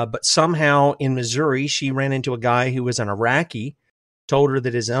 but somehow in Missouri, she ran into a guy who was an Iraqi, told her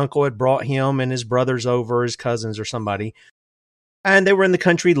that his uncle had brought him and his brothers over, his cousins or somebody, and they were in the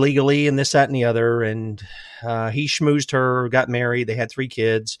country legally and this, that, and the other, and he schmoozed her, got married, they had 3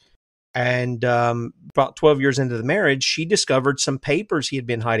 kids, and about 12 years into the marriage, she discovered some papers he had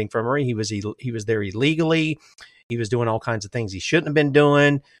been hiding from her. He was there illegally. He was doing all kinds of things he shouldn't have been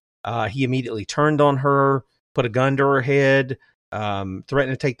doing. He immediately turned on her, put a gun to her head,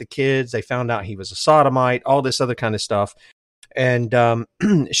 threatened to take the kids. They found out he was a sodomite, all this other kind of stuff. And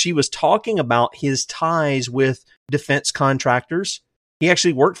she was talking about his ties with defense contractors. He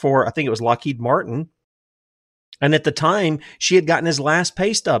actually worked for, I think it was Lockheed Martin. And at the time, she had gotten his last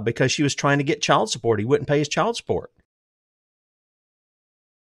pay stub because she was trying to get child support. He wouldn't pay his child support.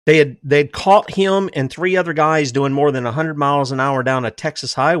 They'd caught him and 3 other guys doing more than 100 miles an hour down a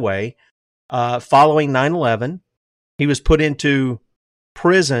Texas highway following 9/11. He was put into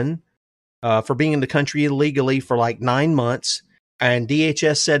prison for being in the country illegally for like 9 months. And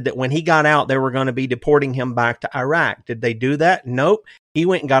DHS said that when he got out, they were going to be deporting him back to Iraq. Did they do that? Nope. He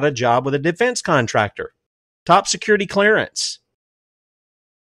went and got a job with a defense contractor. Top security clearance.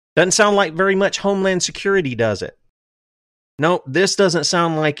 Doesn't sound like very much Homeland Security, does it? Nope, this doesn't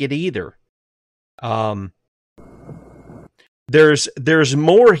sound like it either. There's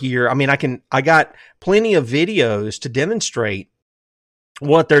more here. I mean, I got plenty of videos to demonstrate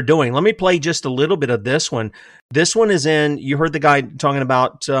what they're doing. Let me play just a little bit of this one. This one is you heard the guy talking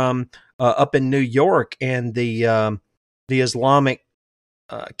about up in New York and the Islamic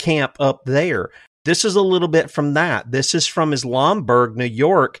camp up there. This is a little bit from that. This is from Islamburg, New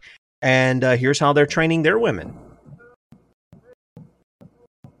York, and here's how they're training their women.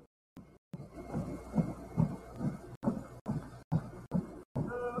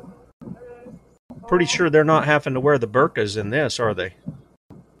 Pretty sure they're not having to wear the burqas in this, are they?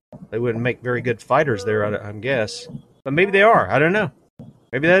 They wouldn't make very good fighters there, I guess. But maybe they are. I don't know.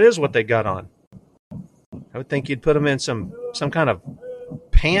 Maybe that is what they got on. I would think you'd put them in some kind of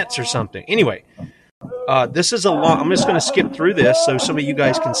pants or something. Anyway, this is a long... I'm just going to skip through this so some of you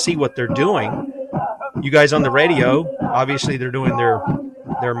guys can see what they're doing. You guys on the radio, obviously they're doing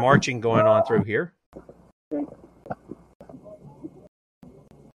their marching going on through here.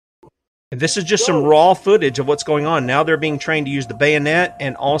 And this is just some raw footage of what's going on. Now they're being trained to use the bayonet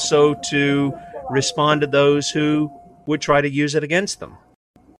and also to respond to those who would try to use it against them.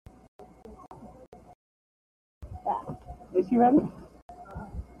 Is she ready?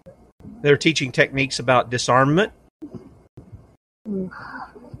 They're teaching techniques about disarmament.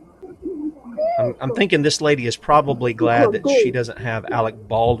 I'm thinking this lady is probably glad that she doesn't have Alec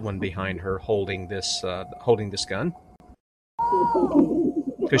Baldwin behind her holding this gun.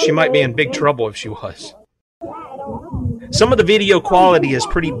 Because she might be in big trouble if she was. Some of the video quality is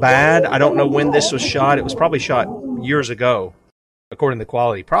pretty bad. I don't know when this was shot. It was probably shot years ago, according to the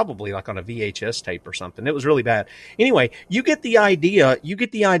quality. Probably like on a VHS tape or something. It was really bad. Anyway, you get the idea. You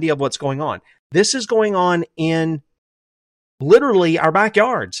get the idea of what's going on. This is going on in literally our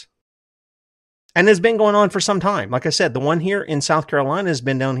backyards. And has been going on for some time. Like I said, the one here in South Carolina has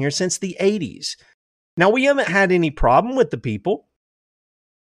been down here since the 80s. Now, we haven't had any problem with the people.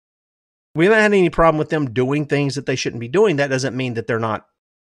 We haven't had any problem with them doing things that they shouldn't be doing. That doesn't mean that they're not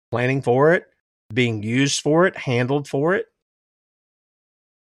planning for it, being used for it, handled for it.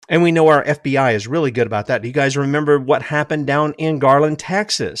 And we know our FBI is really good about that. Do you guys remember what happened down in Garland,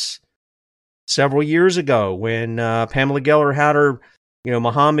 Texas, several years ago when Pamela Geller had her,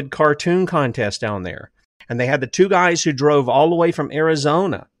 Muhammad cartoon contest down there? And they had the two guys who drove all the way from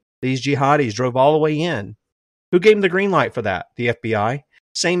Arizona. These jihadis drove all the way in. Who gave them the green light for that? The FBI.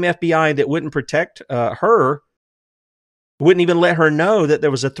 Same FBI that wouldn't protect her, wouldn't even let her know that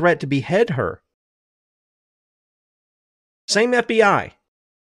there was a threat to behead her. Same FBI.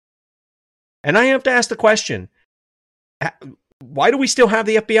 And I have to ask the question, why do we still have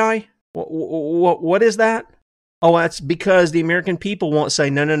the FBI? What is that? Oh, that's because the American people won't say,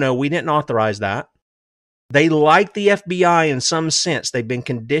 no, we didn't authorize that. They like the FBI in some sense. They've been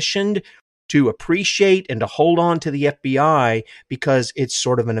conditioned to appreciate and to hold on to the FBI because it's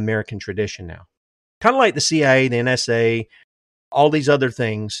sort of an American tradition now. Kind of like the CIA, the NSA, all these other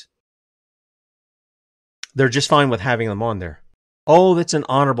things. They're just fine with having them on there. Oh, that's an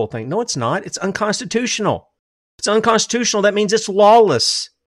honorable thing. No, it's not. It's unconstitutional. It's unconstitutional. That means it's lawless.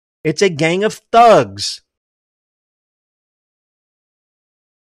 It's a gang of thugs.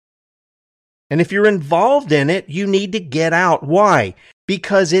 And if you're involved in it, you need to get out. Why?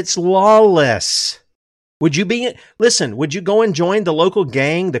 Because it's lawless. Would you go and join the local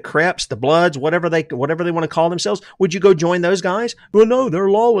gang, the Crips, the Bloods, whatever they want to call themselves? Would you go join those guys? Well, no, they're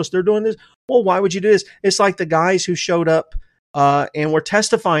lawless. They're doing this. Well, why would you do this? It's like the guys who showed up and were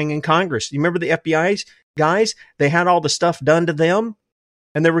testifying in Congress. You remember the FBI guys? They had all the stuff done to them.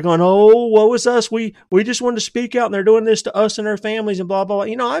 And they were going, oh, woe is us. We just wanted to speak out, and they're doing this to us and our families and blah, blah,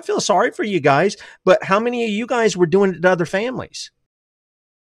 blah. I feel sorry for you guys, but how many of you guys were doing it to other families?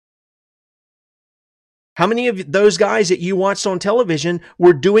 How many of those guys that you watched on television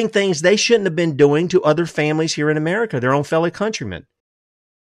were doing things they shouldn't have been doing to other families here in America, their own fellow countrymen?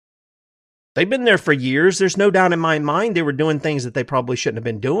 They've been there for years. There's no doubt in my mind they were doing things that they probably shouldn't have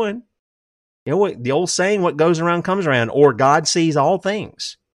been doing. The old saying, what goes around comes around, or God sees all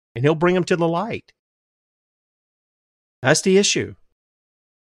things, and he'll bring them to the light. That's the issue.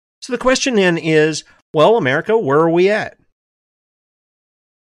 So the question then is, well, America, where are we at?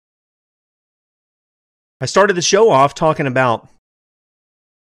 I started the show off talking about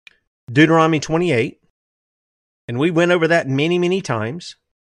Deuteronomy 28, and we went over that many, many times.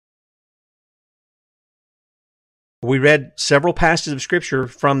 We read several passages of Scripture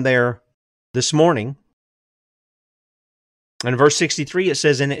from there this morning. In verse 63, it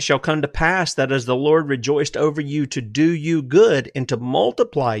says, and it shall come to pass that as the Lord rejoiced over you to do you good and to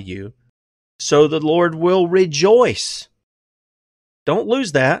multiply you, so the Lord will rejoice. Don't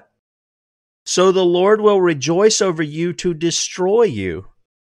lose that. So the Lord will rejoice over you to destroy you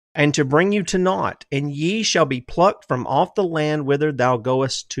and to bring you to naught, and ye shall be plucked from off the land whither thou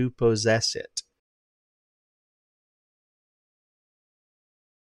goest to possess it.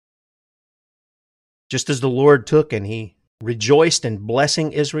 Just as the Lord took and he rejoiced in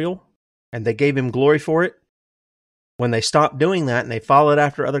blessing Israel, and they gave him glory for it, when they stopped doing that and they followed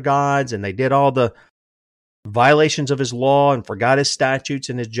after other gods and they did all the violations of his law and forgot his statutes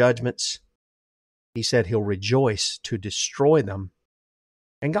and his judgments, he said he'll rejoice to destroy them.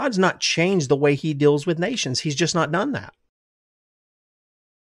 And God's not changed the way he deals with nations. He's just not done that.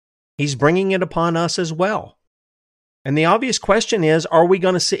 He's bringing it upon us as well. And the obvious question is, are we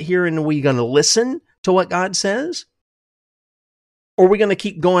going to sit here and are we going to listen to what God says? Or are we going to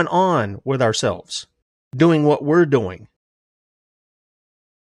keep going on with ourselves, doing what we're doing?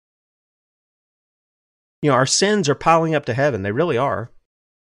 Our sins are piling up to heaven. They really are.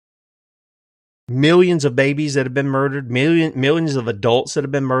 Millions of babies that have been murdered, millions of adults that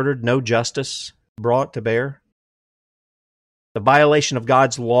have been murdered, no justice brought to bear. The violation of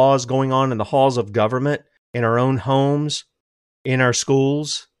God's laws going on in the halls of government, in our own homes, in our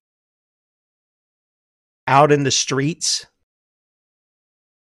schools, out in the streets.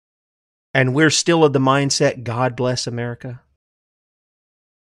 And we're still of the mindset, God bless America.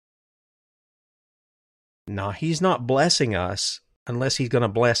 No, he's not blessing us unless he's going to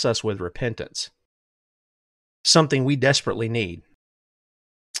bless us with repentance. Something we desperately need.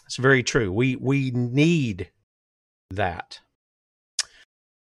 It's very true. We need that.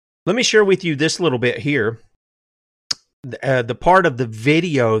 Let me share with you this little bit here. The part of the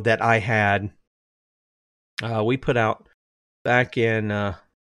video that I had, we put out back in,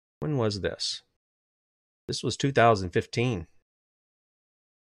 when was this? This was 2015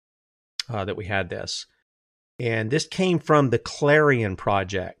 that we had this. And this came from the Clarion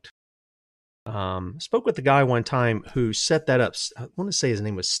Project. Spoke with the guy one time who set that up. I want to say his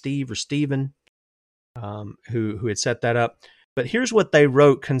name was Steve or Steven, who had set that up. But here's what they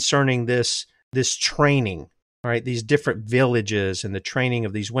wrote concerning this training All right, these different villages and the training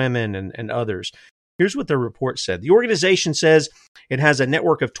of these women and others. Here's what the report said. The organization says it has a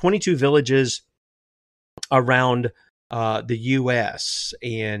network of 22 villages around the U.S.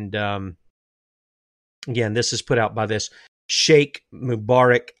 And again, this is put out by this Sheikh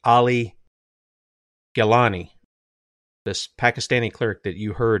Mubarak Ali Gilani, this Pakistani cleric that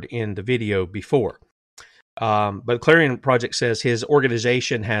you heard in the video before. But Clarion Project says his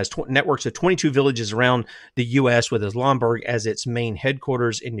organization has networks of 22 villages around the U.S. with Islamberg as its main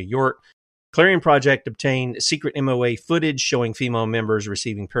headquarters in New York. Clarion Project obtained secret MOA footage showing female members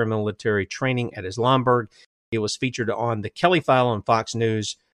receiving paramilitary training at Islamberg. It was featured on the Kelly File on Fox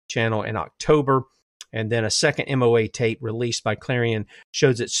News channel in October. And then a second MOA tape released by Clarion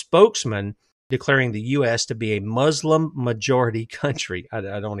shows its spokesman declaring the U.S. to be a Muslim-majority country. I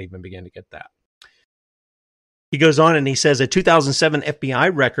don't even begin to get that. He goes on and he says a 2007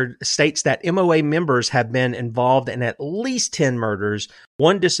 FBI record states that MOA members have been involved in at least 10 murders,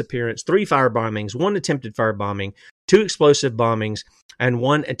 1 disappearance, 3 firebombings, 1 attempted firebombing, 2 explosive bombings, and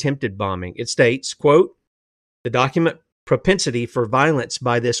 1 attempted bombing. It states, quote, the document propensity for violence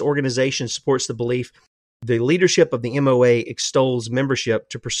by this organization supports the belief the leadership of the MOA extols membership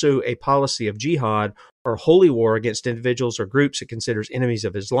to pursue a policy of jihad or holy war against individuals or groups it considers enemies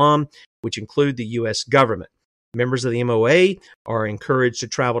of Islam, which include the U.S. government. Members of the MOA are encouraged to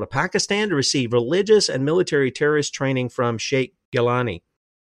travel to Pakistan to receive religious and military terrorist training from Sheikh Gilani.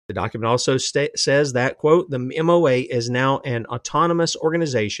 The document also says that, quote, the MOA is now an autonomous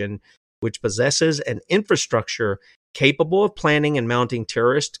organization which possesses an infrastructure capable of planning and mounting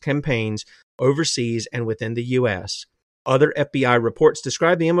terrorist campaigns overseas and within the U.S. Other FBI reports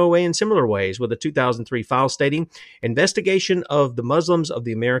describe the MOA in similar ways, with a 2003 file stating, investigation of the Muslims of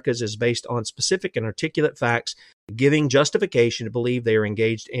the Americas is based on specific and articulate facts, giving justification to believe they are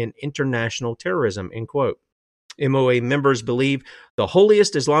engaged in international terrorism, end quote. MOA members believe the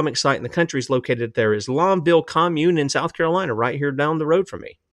holiest Islamic site in the country is located at their Islamville commune in South Carolina, right here down the road from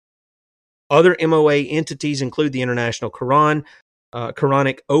me. Other MOA entities include the International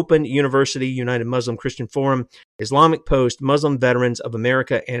Quranic Open University, United Muslim Christian Forum, Islamic Post, Muslim Veterans of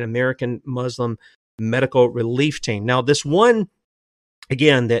America, and American Muslim Medical Relief Team. Now, this one,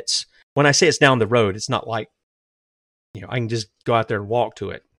 again, that's, when I say it's down the road, it's not like, I can just go out there and walk to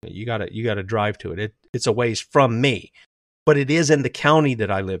it. You gotta drive to it. It's a ways from me, but it is in the county that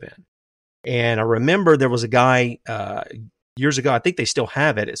I live in. And I remember there was a guy years ago. I think they still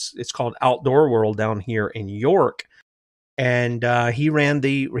have it. It's called Outdoor World down here in York. And he ran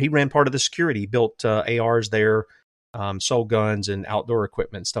part of the security. He built ARs there, sold guns and outdoor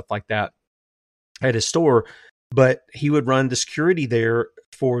equipment, stuff like that at his store. But he would run the security there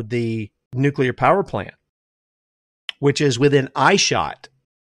for the nuclear power plant, which is within eyeshot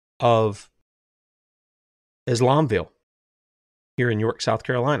of Islamville here in York, South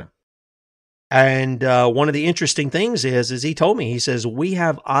Carolina. And one of the interesting things is he told me, he says, we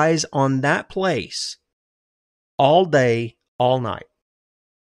have eyes on that place all day, all night.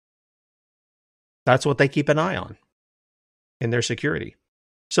 That's what they keep an eye on in their security.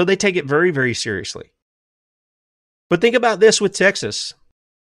 So they take it very, very seriously. But think about this with Texas.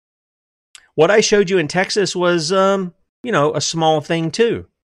 What I showed you in Texas was, a small thing too.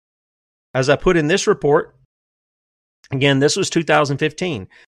 As I put in this report, again, this was 2015.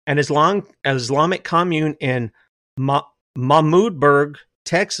 An Islamic commune in Mahmoudburg,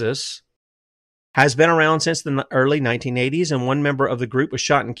 Texas, has been around since the early 1980s, and one member of the group was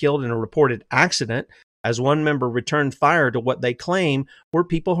shot and killed in a reported accident as one member returned fire to what they claim were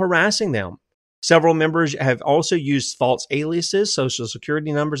people harassing them. Several members have also used false aliases, social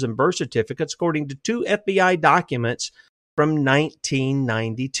security numbers, and birth certificates, according to 2 FBI documents from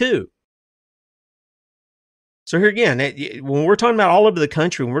 1992. So here again, when we're talking about all over the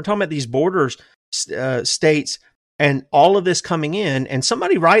country, when we're talking about these borders, states, and all of this coming in, and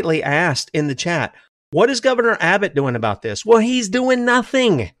somebody rightly asked in the chat, what is Governor Abbott doing about this? Well, he's doing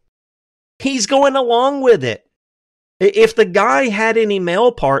nothing. He's going along with it. If the guy had any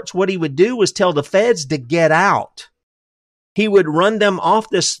male parts, what he would do was tell the feds to get out. He would run them off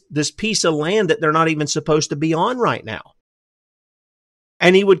this piece of land that they're not even supposed to be on right now.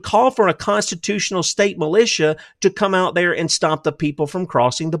 And he would call for a constitutional state militia to come out there and stop the people from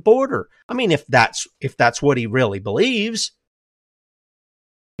crossing the border. I mean, if that's what he really believes,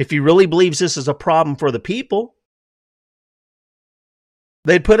 if he really believes this is a problem for the people,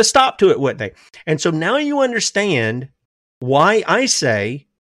 they'd put a stop to it, wouldn't they? And so now you understand why I say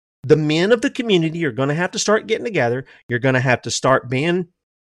the men of the community are going to have to start getting together. You're going to have to start being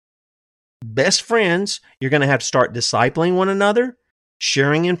best friends. You're going to have to start discipling one another.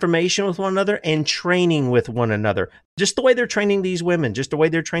 sharing information with one another, and training with one another. Just the way they're training these women, just the way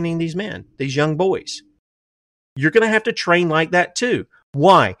they're training these men, these young boys. You're going to have to train like that too.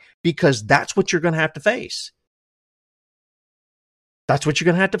 Why? Because that's what you're going to have to face. That's what you're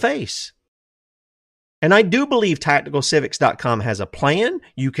going to have to face. And I do believe tacticalcivics.com has a plan.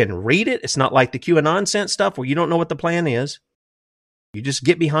 You can read it. It's not like the QAnon sense stuff where you don't know what the plan is. You just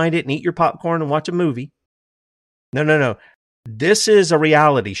get behind it and eat your popcorn and watch a movie. No. This is a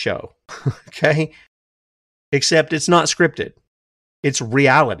reality show, okay? Except it's not scripted. It's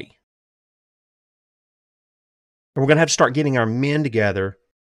reality. And we're going to have to start getting our men together,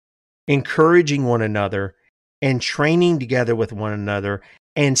 encouraging one another, and training together with one another,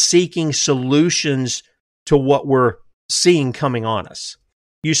 and seeking solutions to what we're seeing coming on us.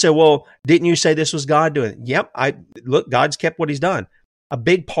 You say, well, didn't you say this was God doing it? Yep, look, God's kept what he's done. A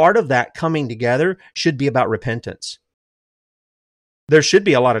big part of that coming together should be about repentance. There should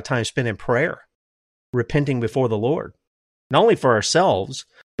be a lot of time spent in prayer, repenting before the Lord, not only for ourselves,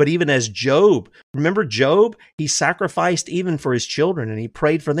 but even as Job. Remember Job? He sacrificed even for his children, and he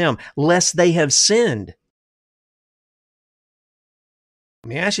prayed for them, lest they have sinned. Let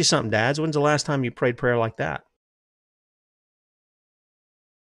me ask you something, dads. When's the last time you prayed prayer like that?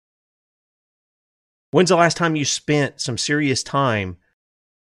 When's the last time you spent some serious time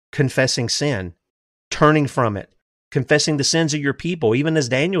confessing sin, turning from it, confessing the sins of your people, even as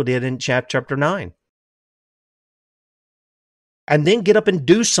Daniel did in chapter 9? And then get up and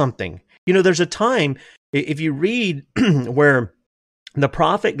do something. You know, there's a time, if you read where the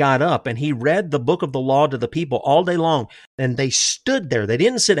prophet got up and he read the book of the law to the people all day long, and they stood there. They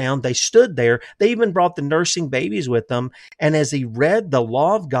didn't sit down. They stood there. They even brought the nursing babies with them. And as he read the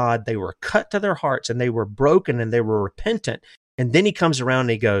law of God, they were cut to their hearts, and they were broken, and they were repentant. And then he comes around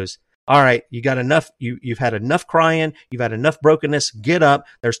and he goes, all right, you got enough. You've had enough crying. You've had enough brokenness. Get up.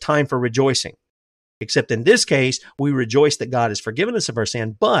 There's time for rejoicing. Except in this case, we rejoice that God has forgiven us of our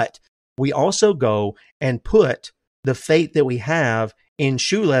sin, but we also go and put the faith that we have in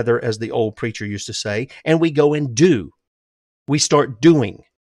shoe leather, as the old preacher used to say, and we go and do. We start doing.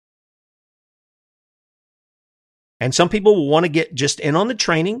 And some people will want to get just in on the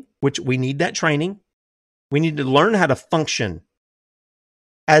training, which we need that training. We need to learn how to function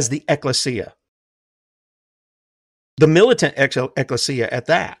as the ecclesia. The militant ecclesia at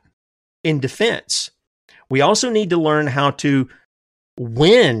that, in defense. We also need to learn how to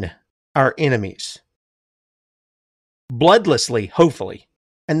win our enemies. Bloodlessly, hopefully.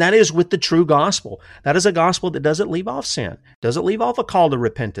 And that is with the true gospel. That is a gospel that doesn't leave off sin, doesn't leave off a call to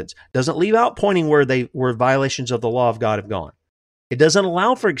repentance, doesn't leave out pointing where violations of the law of God have gone. It doesn't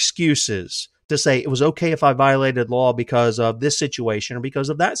allow for excuses to say it was okay if I violated law because of this situation or because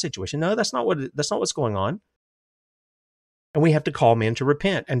of that situation. No, that's not what's going on. And we have to call men to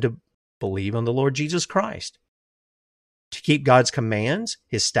repent and to believe on the Lord Jesus Christ, to keep God's commands,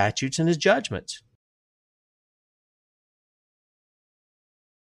 his statutes, and his judgments.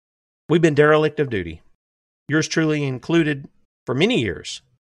 We've been derelict of duty, yours truly included, for many years.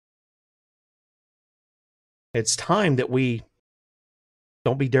 It's time that we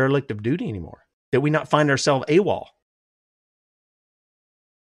don't be derelict of duty anymore, that we not find ourselves AWOL.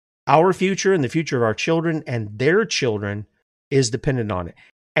 Our future and the future of our children and their children is dependent on it.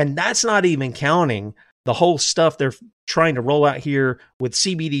 And that's not even counting the whole stuff they're trying to roll out here with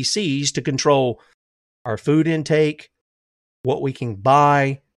CBDCs to control our food intake, what we can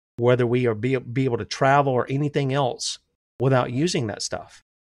buy, whether we are be able to travel or anything else without using that stuff.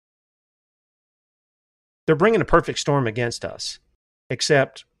 They're bringing a perfect storm against us,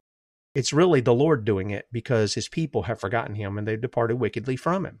 except it's really the Lord doing it because his people have forgotten him and they've departed wickedly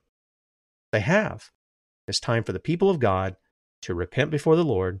from him. They have. It's time for the people of God to repent before the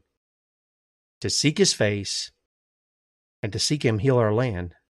Lord, to seek his face, and to seek him heal our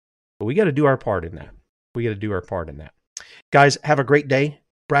land. But we got to do our part in that. We got to do our part in that. Guys, have a great day.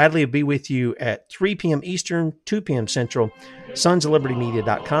 Bradley will be with you at 3 p.m. Eastern, 2 p.m. Central,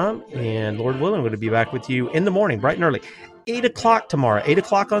 sonsoflibertymedia.com. And Lord willing, I'm going to be back with you in the morning, bright and early. 8 o'clock tomorrow, 8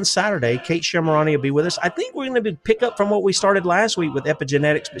 o'clock on Saturday. Kate Shemirani will be with us. I think we're going to pick up from what we started last week with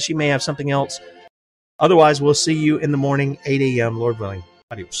epigenetics, but she may have something else. Otherwise, we'll see you in the morning, 8 a.m., Lord willing.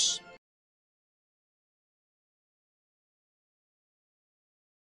 Adios.